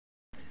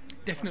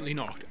Definitely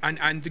not.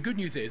 And the good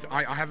news is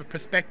I have a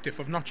perspective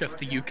of not just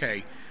the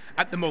UK.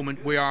 At the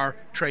moment, we are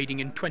trading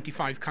in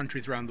 25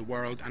 countries around the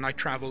world, and I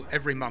travel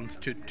every month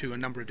to a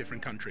number of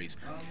different countries.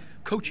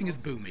 Coaching is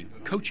booming.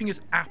 Coaching is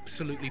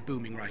absolutely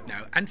booming right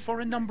now, and for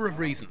a number of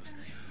reasons.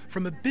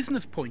 From a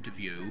business point of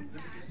view,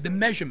 the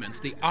measurements,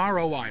 the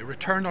ROI,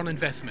 return on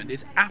investment,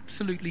 is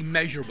absolutely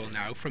measurable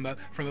now from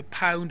a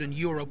pound and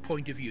euro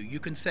point of view. You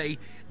can say,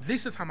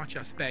 this is how much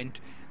I spent,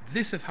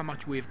 this is how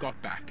much we've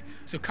got back.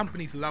 So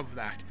companies love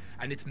that,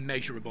 and it's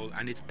measurable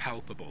and it's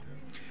palpable.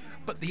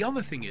 But the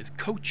other thing is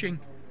coaching.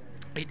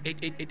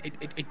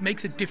 It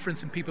makes a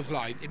difference in people's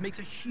lives. It makes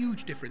a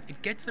huge difference.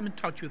 It gets them in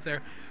touch with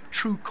their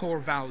true core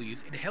values.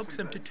 It helps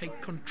them to take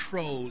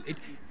control. It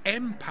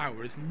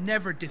empowers,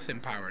 never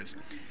disempowers.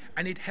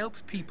 And it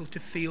helps people to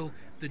feel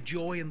the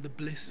joy and the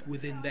bliss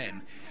within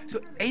them. So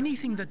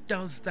anything that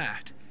does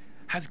that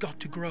has got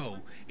to grow.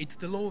 It's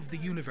the law of the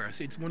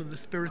universe. It's one of the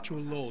spiritual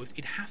laws.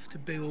 It has to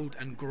build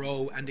and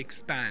grow and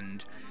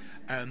expand.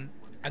 And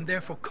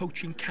therefore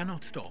coaching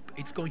cannot stop.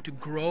 It's going to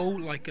grow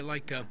like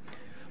a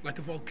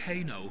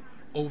volcano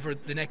over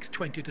the next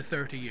 20 to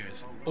 30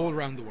 years all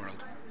around the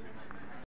world.